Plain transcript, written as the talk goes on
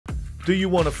Do you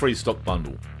want a free stock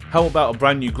bundle? How about a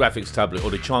brand new graphics tablet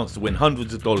or the chance to win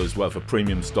hundreds of dollars worth of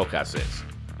premium stock assets?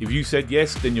 If you said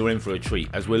yes, then you're in for a treat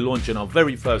as we're launching our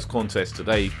very first contest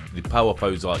today, the Power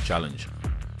Pose Art Challenge.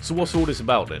 So what's all this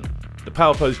about then? The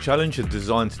Power Pose Challenge is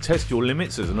designed to test your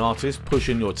limits as an artist,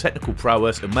 pushing your technical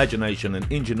prowess, imagination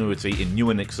and ingenuity in new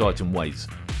and exciting ways.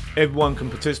 Everyone can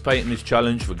participate in this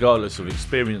challenge regardless of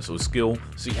experience or skill,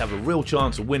 so you have a real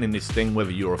chance of winning this thing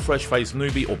whether you're a fresh-faced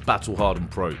newbie or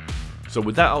battle-hardened pro. So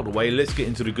with that out of the way, let's get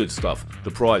into the good stuff,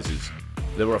 the prizes.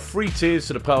 There are 3 tiers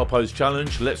to the Power Pose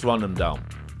Challenge, let's run them down.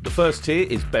 The first tier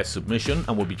is Best Submission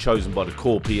and will be chosen by the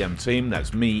core PM team,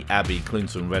 that's me, Abby,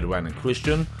 Clinton, Redoran and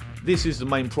Christian. This is the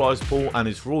main prize pool and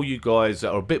is for all you guys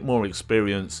that are a bit more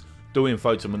experienced doing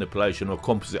photo manipulation or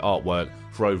composite artwork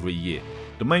for over a year.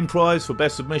 The main prize for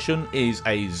Best Submission is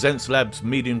a Zence Labs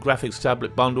Medium Graphics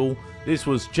Tablet Bundle. This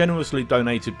was generously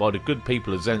donated by the good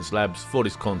people of Zence Labs for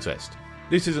this contest.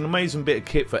 This is an amazing bit of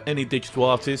kit for any digital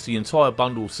artist. The entire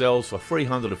bundle sells for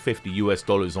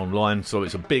 $350 online, so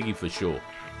it's a biggie for sure.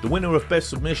 The winner of Best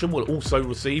Submission will also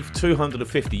receive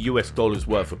 $250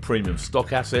 worth of premium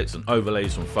stock assets and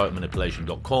overlays from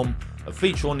photomanipulation.com, a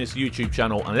feature on this YouTube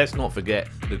channel, and let's not forget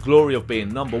the glory of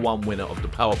being #1 winner of the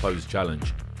Power Pose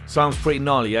Challenge. Sounds pretty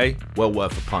gnarly, eh? Well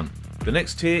worth a punt. The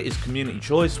next tier is Community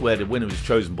Choice, where the winner is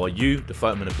chosen by you, the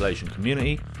photo manipulation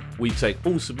community. We take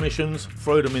all submissions,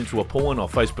 throw them into a poll in our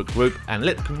Facebook group, and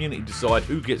let the community decide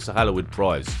who gets the Halloween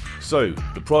prize. So,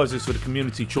 the prizes for the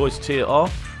Community Choice tier are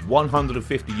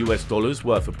 $150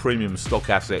 worth of premium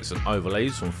stock assets and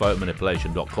overlays from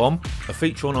photomanipulation.com, a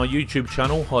feature on our YouTube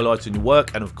channel highlighting your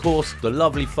work, and of course, the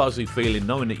lovely fuzzy feeling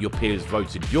knowing that your peers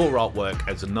voted your artwork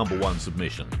as the #1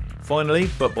 submission. Finally,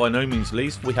 but by no means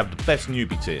least, we have the Best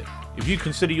Newbie tier. If you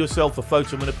consider yourself a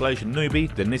photo manipulation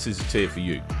newbie, then this is a tier for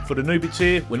you. For the newbie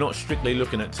tier, we're not strictly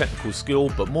looking at technical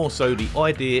skill, but more so the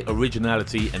idea,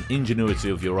 originality and ingenuity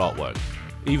of your artwork.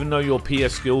 Even though your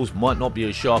PS skills might not be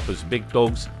as sharp as big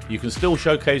dogs, you can still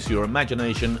showcase your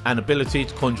imagination and ability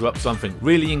to conjure up something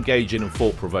really engaging and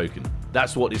thought-provoking.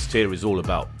 That's what this tier is all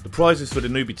about. The prizes for the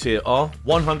newbie tier are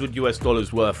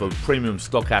 $100 worth of premium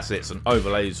stock assets and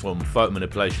overlays from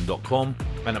photomanipulation.com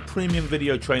and a premium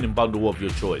video training bundle of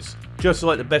your choice. Just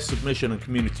like the Best Submission and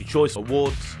Community Choice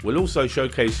Awards, we'll also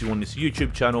showcase you on this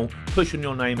YouTube channel, pushing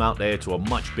your name out there to a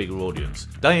much bigger audience.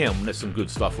 Damn, that's some good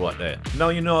stuff right there. Now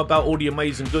you know about all the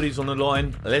amazing goodies on the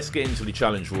line, let's get into the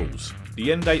challenge rules.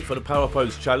 The end date for the Power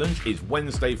Pose Challenge is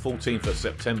Wednesday 14th of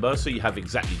September, so you have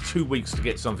exactly 2 weeks to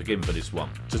get something in for this one.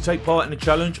 To take part in the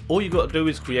challenge, all you got to do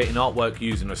is create an artwork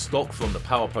using a stock from the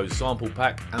Power Pose sample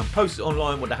pack and post it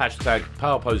online with the hashtag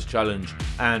Power Pose Challenge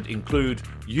and include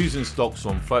using stocks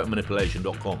from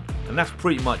photomanipulation.com, and that's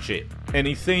pretty much it.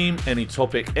 Any theme, any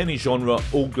topic, any genre,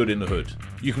 all good in the hood.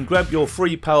 You can grab your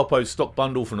free Power Pose stock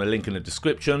bundle from the link in the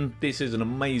description. This is an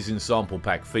amazing sample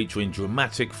pack featuring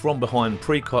dramatic from behind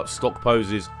pre-cut stock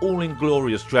poses, all in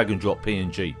glorious drag and drop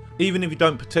PNG. Even if you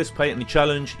don't participate in the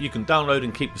challenge, you can download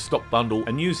and keep the stock bundle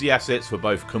and use the assets for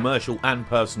both commercial and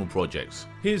personal projects.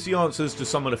 Here's the answers to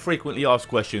some of the frequently asked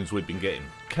questions we've been getting.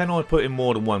 Can I put in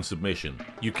more than 1 submission?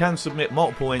 You can submit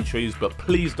multiple entries, but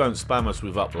please don't spam us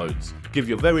with uploads. Give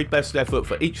your very best effort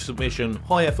for each submission,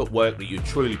 high effort work that you're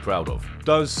truly proud of.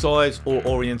 Does size or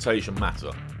orientation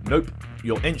matter? Nope.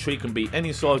 Your entry can be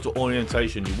any size or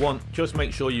orientation you want, just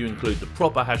make sure you include the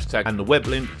proper hashtag and the web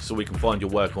link so we can find your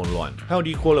work online. How do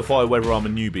you qualify whether I'm a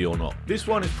newbie or not? This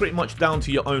one is pretty much down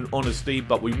to your own honesty,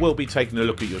 but we will be taking a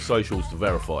look at your socials to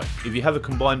verify. If you have a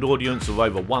combined audience of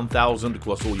over 1,000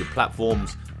 across all your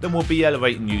platforms, then we'll be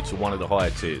elevating you to one of the higher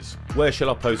tiers. Where shall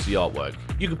I post the artwork?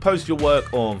 You can post your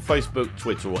work on Facebook,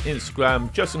 Twitter or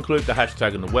Instagram, just include the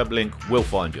hashtag and the web link, we'll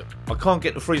find you. I can't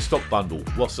get the free stock bundle,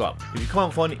 what's up? If you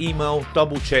can't find the email,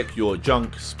 double check your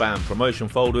junk, spam, promotion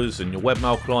folders and your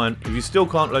webmail client. If you still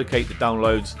can't locate the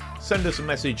downloads, send us a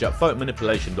message at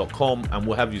photomanipulation.com and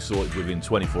we'll have you sorted within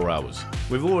 24 hours.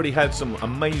 We've already had some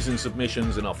amazing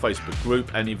submissions in our Facebook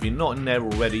group, and if you're not in there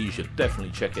already, you should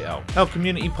definitely check it out. Our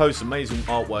community posts amazing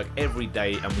artwork every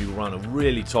day and we run a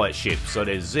really tight ship, so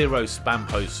there's zero spam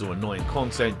posts or annoying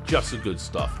content, just the good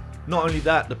stuff. Not only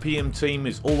that, the PM team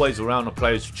is always around the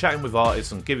place chatting with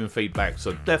artists and giving feedback,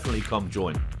 so definitely come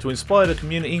join. To inspire the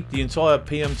community, the entire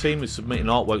PM team is submitting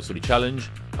artworks for the challenge,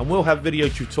 and we'll have video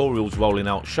tutorials rolling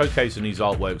out showcasing these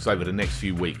artworks over the next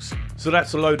few weeks. So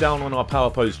that's a lowdown on our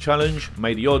Power Pose Challenge.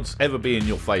 May the odds ever be in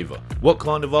your favour. What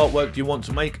kind of artwork do you want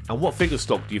to make, and what figure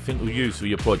stock do you think we'll use for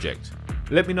your project?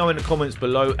 Let me know in the comments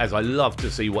below, as I love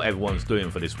to see what everyone's doing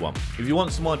for this one. If you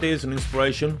want some ideas and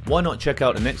inspiration, why not check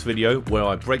out the next video where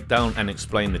I break down and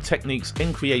explain the techniques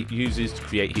Create uses to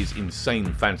create his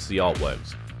insane fantasy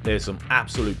artworks. There's some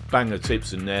absolute banger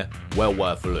tips in there, well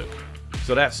worth a look.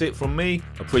 So that's it from me.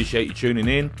 Appreciate you tuning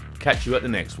in. Catch you at the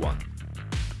next one.